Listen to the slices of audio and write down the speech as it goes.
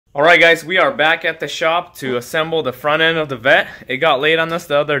Alright guys, we are back at the shop to assemble the front end of the Vette. It got late on us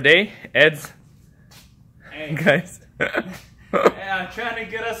the other day. Ed's... Hey. Guys. Hey, I'm trying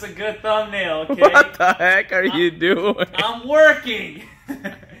to get us a good thumbnail, okay? What the heck are you doing? I'm working!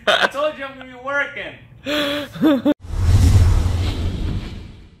 I told you I'm gonna be working!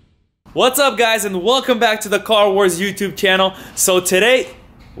 What's up guys, and welcome back to the Car Wars YouTube channel. So today,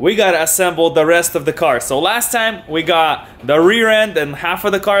 we gotta assemble the rest of the car. So last time we got the rear end and half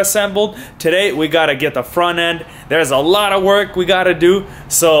of the car assembled. Today we gotta get the front end. There's a lot of work we gotta do.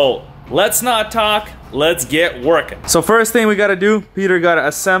 So let's not talk, let's get working. So first thing we gotta do, Peter gotta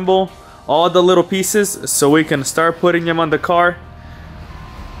assemble all the little pieces so we can start putting them on the car.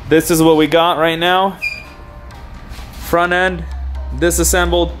 This is what we got right now. Front end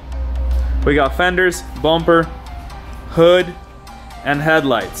disassembled. We got fenders, bumper, hood, and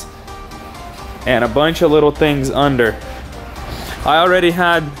headlights, and a bunch of little things under. I already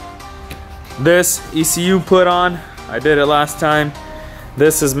had this ECU put on. I did it last time.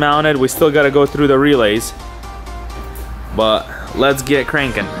 This is mounted. We still got to go through the relays, but let's get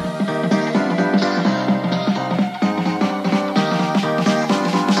cranking.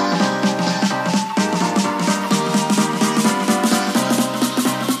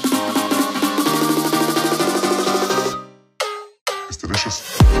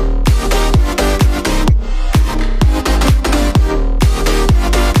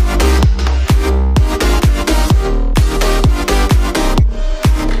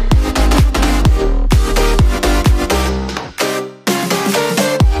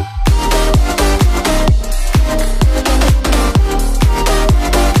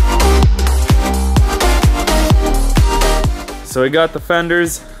 So we got the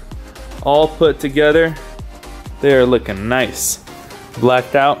fenders all put together. They are looking nice.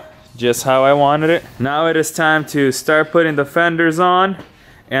 Blacked out, just how I wanted it. Now it is time to start putting the fenders on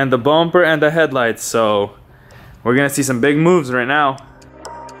and the bumper and the headlights. So we're gonna see some big moves right now.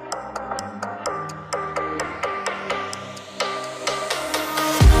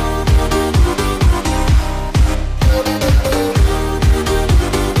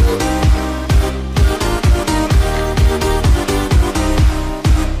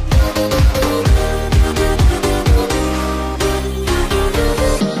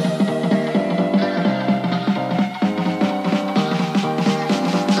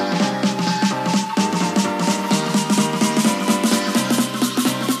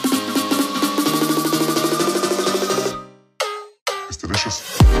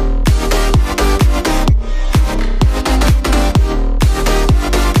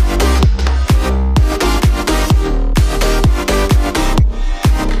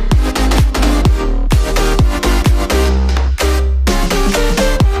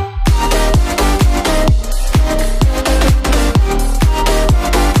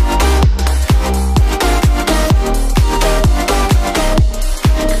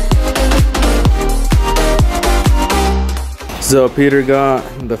 So Peter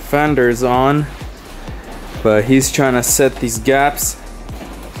got the fenders on, but he's trying to set these gaps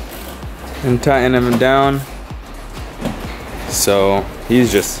and tighten them down. So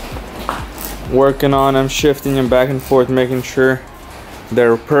he's just working on them, shifting them back and forth, making sure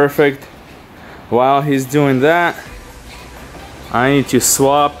they're perfect. While he's doing that, I need to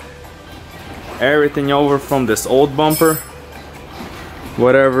swap everything over from this old bumper.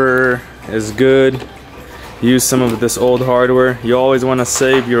 Whatever is good. Use some of this old hardware. You always want to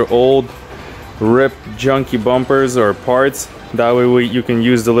save your old ripped junky bumpers or parts. That way you can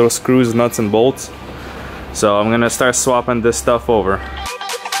use the little screws, nuts and bolts. So I'm gonna start swapping this stuff over.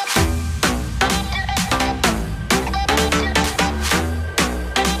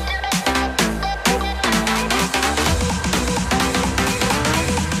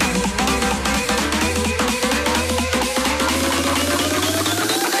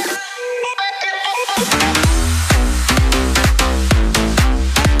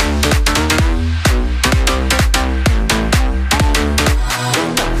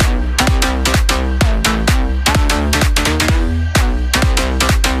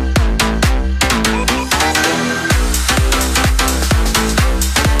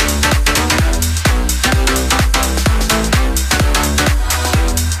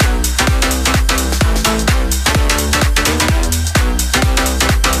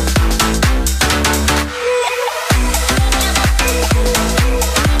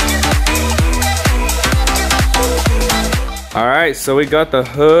 Alright, so we got the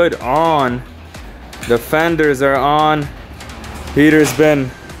hood on, the fenders are on. Peter's been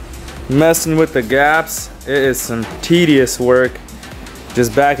messing with the gaps. It is some tedious work,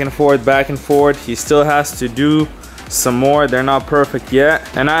 just back and forth. He still has to do some more. They're not perfect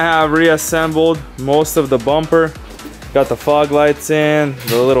yet. And I have reassembled most of the bumper. Got the fog lights in,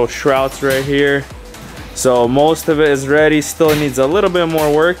 the little shrouds right here. So most of it is ready. Still needs a little bit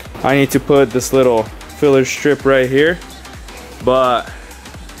more work. I need to put this little filler strip right here, but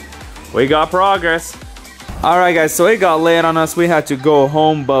we got progress. All right guys, so it got late on us. We had to go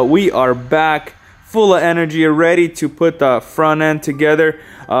home, but we are back full of energy, ready to put the front end together.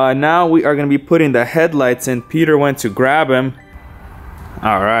 Now we are gonna be putting the headlights in. Peter went to grab him.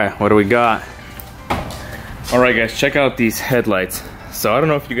 All right, what do we got? All right guys, check out these headlights. So I don't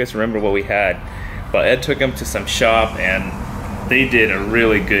know if you guys remember what we had, but Ed took them to some shop and they did a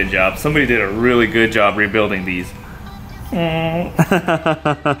really good job. Somebody did a really good job rebuilding these. All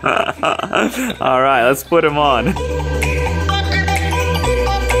right, let's put them on.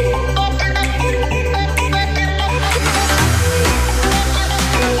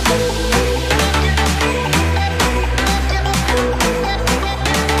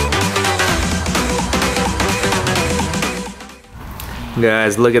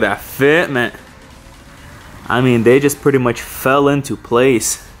 Guys, look at that fitment. I mean, they just pretty much fell into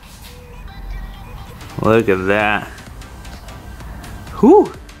place. Look at that.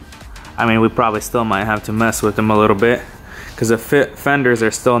 Whew. I mean, we probably still might have to mess with them a little bit because the fenders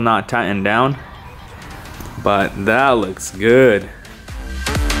are still not tightened down. But that looks good.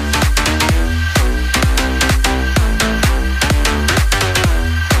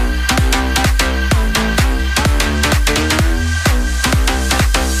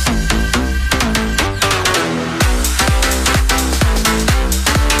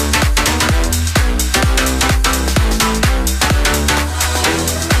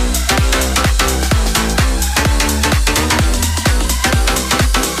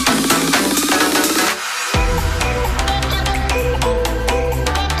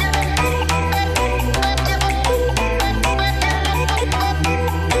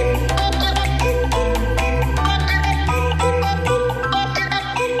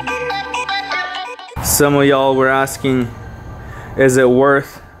 Some of y'all were asking, is it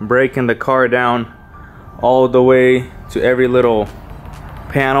worth breaking the car down all the way to every little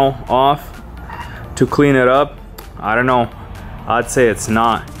panel off to clean it up? I don't know. I'd say it's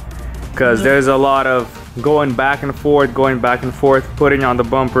not, because there's a lot of going back and forth, putting on the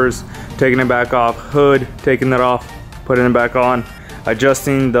bumpers, taking it back off, hood, taking it off, putting it back on,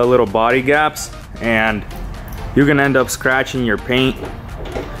 adjusting the little body gaps, and you're gonna end up scratching your paint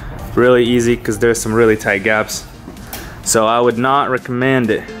really easy because there's some really tight gaps. So I would not recommend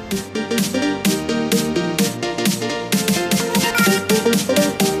it.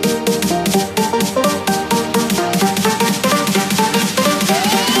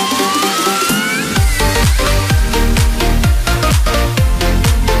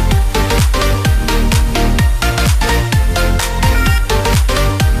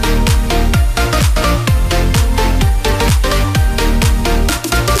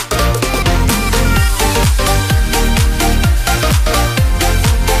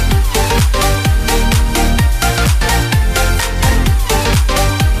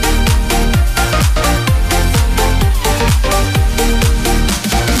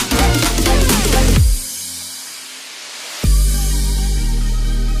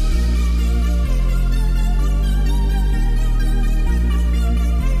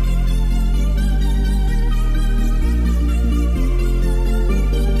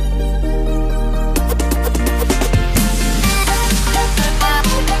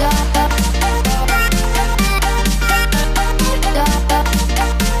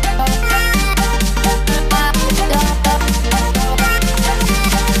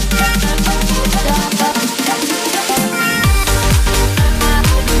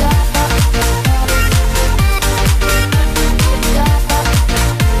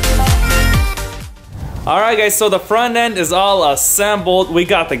 Alright guys, so the front end is all assembled. We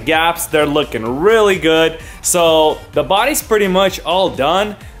got the gaps, they're looking really good. So the body's pretty much all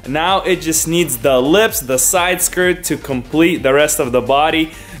done. Now it just needs the lips, the side skirt to complete the rest of the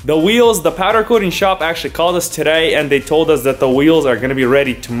body. The wheels, the powder coating shop actually called us today and they told us that the wheels are gonna be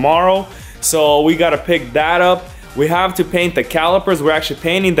ready tomorrow. So we gotta pick that up. We have to paint the calipers. We're actually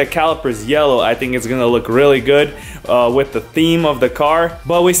painting the calipers yellow. I think it's gonna look really good with the theme of the car.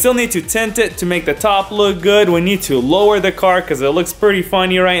 But we still need to tint it to make the top look good. We need to lower the car because it looks pretty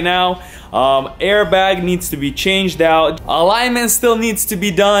funny right now. Airbag needs to be changed out. Alignment still needs to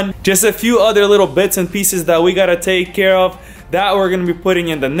be done. Just a few other little bits and pieces that we gotta take care of that we're gonna be putting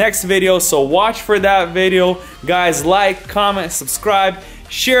in the next video. So watch for that video. Guys, like, comment, subscribe.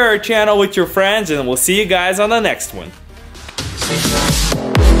 Share our channel with your friends, and we'll see you guys on the next one.